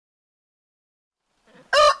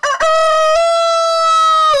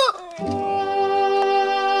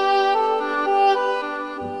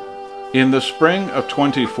In the spring of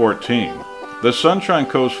 2014, the Sunshine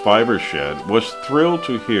Coast Fiber Shed was thrilled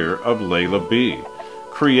to hear of Layla B.,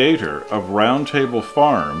 creator of Round Table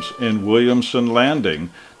Farms in Williamson Landing,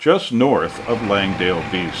 just north of Langdale,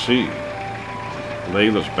 BC.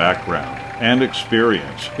 Layla's background and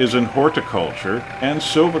experience is in horticulture and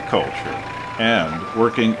silviculture and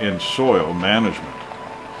working in soil management.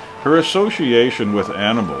 Her association with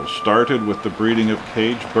animals started with the breeding of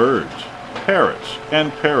caged birds, parrots,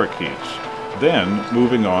 and parakeets, then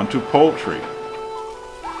moving on to poultry.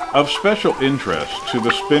 Of special interest to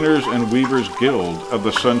the Spinners and Weavers Guild of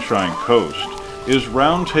the Sunshine Coast is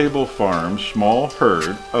Round Table Farms' small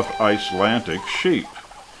herd of Icelandic sheep,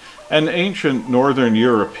 an ancient northern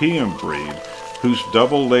European breed whose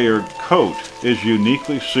double-layered coat is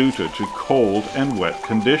uniquely suited to cold and wet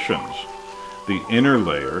conditions, the inner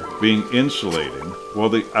layer being insulating while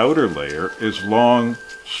the outer layer is long,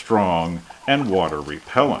 strong, and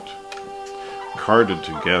water-repellent. Carded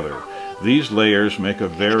together, these layers make a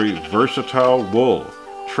very versatile wool,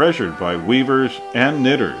 treasured by weavers and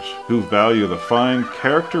knitters who value the fine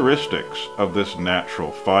characteristics of this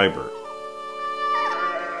natural fiber.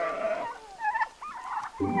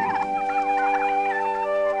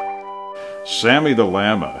 Sammy the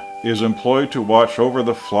Llama is employed to watch over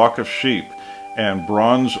the flock of sheep and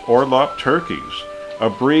bronze Orlop turkeys, a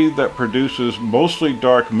breed that produces mostly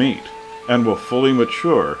dark meat and will fully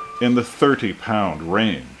mature in the 30-pound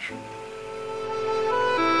range.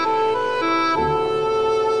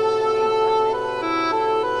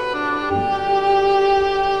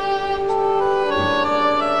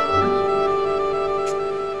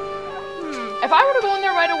 If I were to go in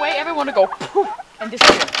there right away, everyone would go poof and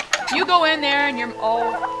disappear. You go in there and you're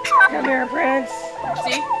all... Come here, Prince.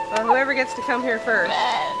 See? Well, whoever gets to come here first.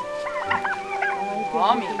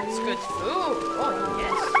 Mommy, it's good food. Oh,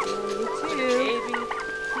 yes. You too. Baby.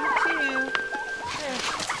 You too.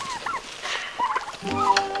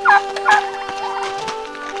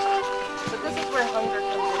 So this is where hunger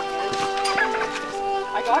comes in.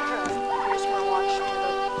 I got her. Here's my watch for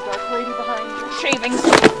the dark lady behind you. Shavings.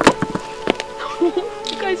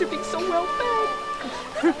 You guys are being so well fed.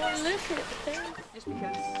 Just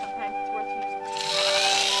because sometimes it's worth using.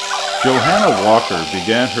 Johanna Walker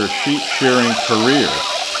began her sheep shearing career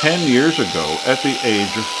 10 years ago at the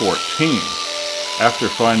age of 14, after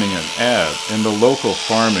finding an ad in the local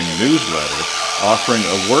farming newsletter offering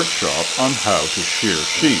a workshop on how to shear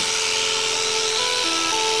sheep.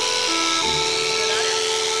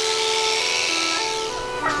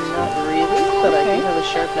 Not really, but I do have a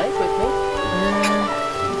sharp knife with me.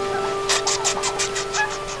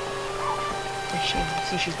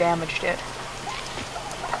 See, she's damaged it.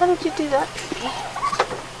 How did you do that?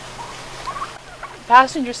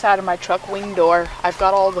 Passenger side of my truck wing door, I've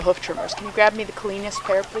got all the hoof trimmers. Can you grab me the cleanest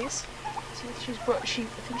pair, please? See, I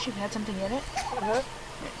think she had something in it.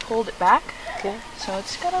 Pulled it back. Okay. So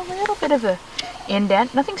it's got a little bit of a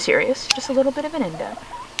indent. Nothing serious, just a little bit of an indent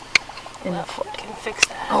in the foot. Can fix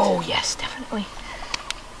that. Oh yes, definitely.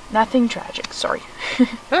 Nothing tragic. Sorry.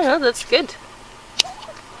 Oh, that's good.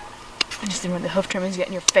 I just didn't want the hoof trimmers get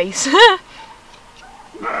in your face.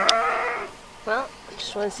 Well,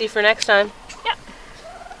 just want to see for next time. Yeah.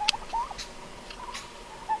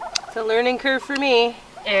 It's a learning curve for me.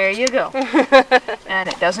 There you go. And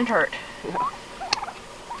it doesn't hurt. No.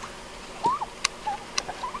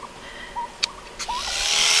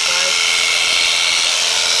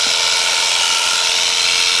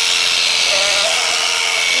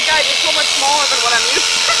 You guys are so much smaller than what I'm used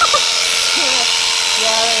to.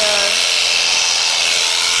 Yeah, they are.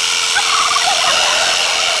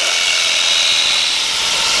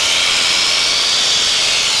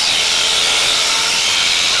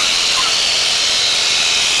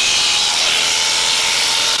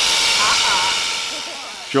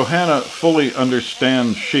 Johanna fully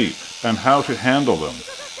understands sheep and how to handle them,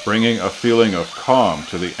 bringing a feeling of calm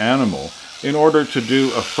to the animal in order to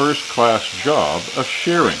do a first-class job of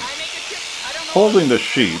shearing. Holding the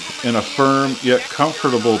sheep in a firm yet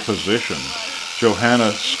comfortable position,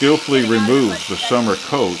 Johanna skillfully removes the summer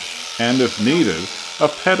coat, and if needed, a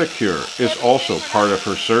pedicure is also part of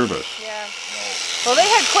her service. Yeah. Well, they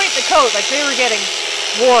had quite the coat, like they were getting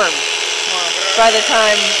warm by the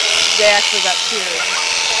time they actually got sheared.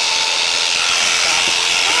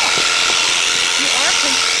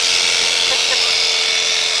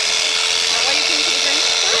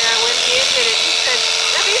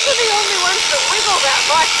 These are the only ones that wiggle that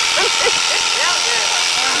much.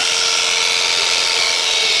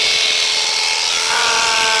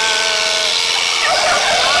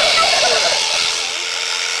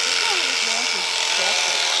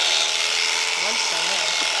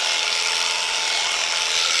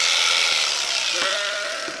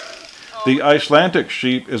 The Icelandic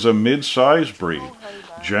sheep is a mid-size breed,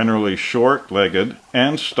 generally short-legged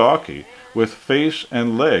and stocky, with face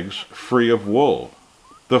and legs free of wool.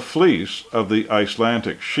 The fleece of the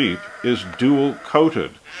Icelandic sheep is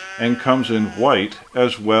dual-coated and comes in white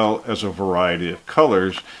as well as a variety of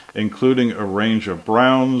colors, including a range of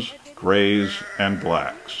browns, grays, and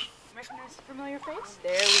blacks. Recognize a familiar face?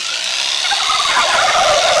 There we go.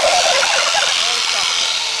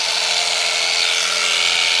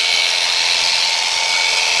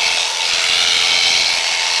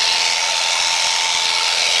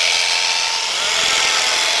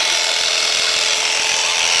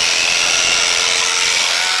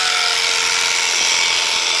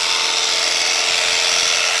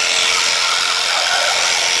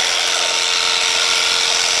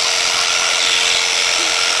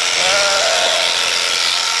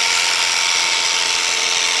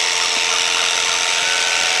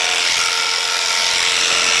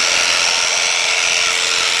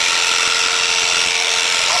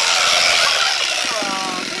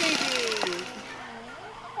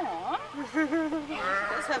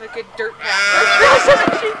 Let's have a good dirt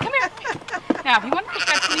path. Come here. Now, if you want to take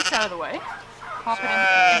that fleece out of the way, pop it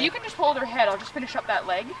in. If you can just hold her head, I'll just finish up that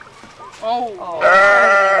leg. Oh.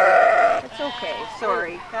 It's okay.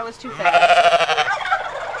 Sorry. That was too fast.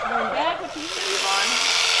 Dad, what do you do, Yvonne?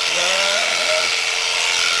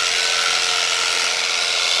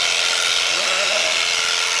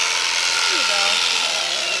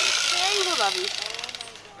 There you go, Bubby.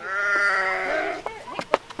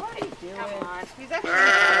 Come on. He's actually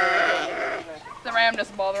The ram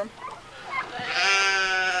doesn't bother him.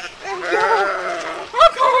 There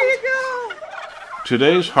you go.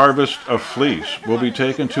 Today's harvest of fleece will be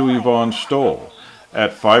taken to Yvonne Stoll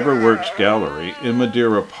at Fiberworks Gallery in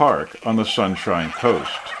Madeira Park on the Sunshine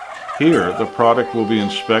Coast. Here, the product will be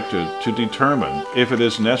inspected to determine if it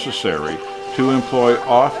is necessary to employ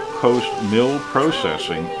off-coast mill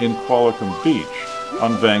processing in Qualicum Beach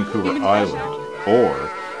on Vancouver Island, or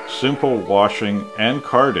simple washing and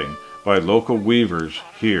carding by local weavers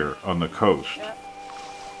here on the coast.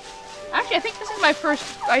 Actually, I think this is my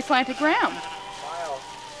first Icelandic ram.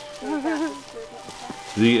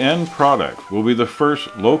 The end product will be the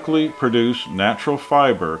first locally produced natural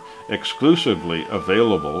fiber exclusively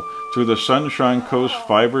available through the Sunshine Coast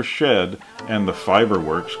Fiber Shed and the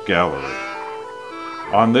Fiberworks Gallery.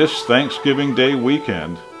 On this Thanksgiving Day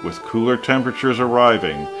weekend, with cooler temperatures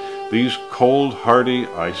arriving, these cold, hardy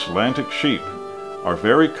Icelandic sheep are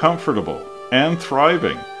very comfortable and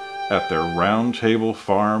thriving at their Round Table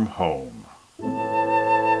Farm home.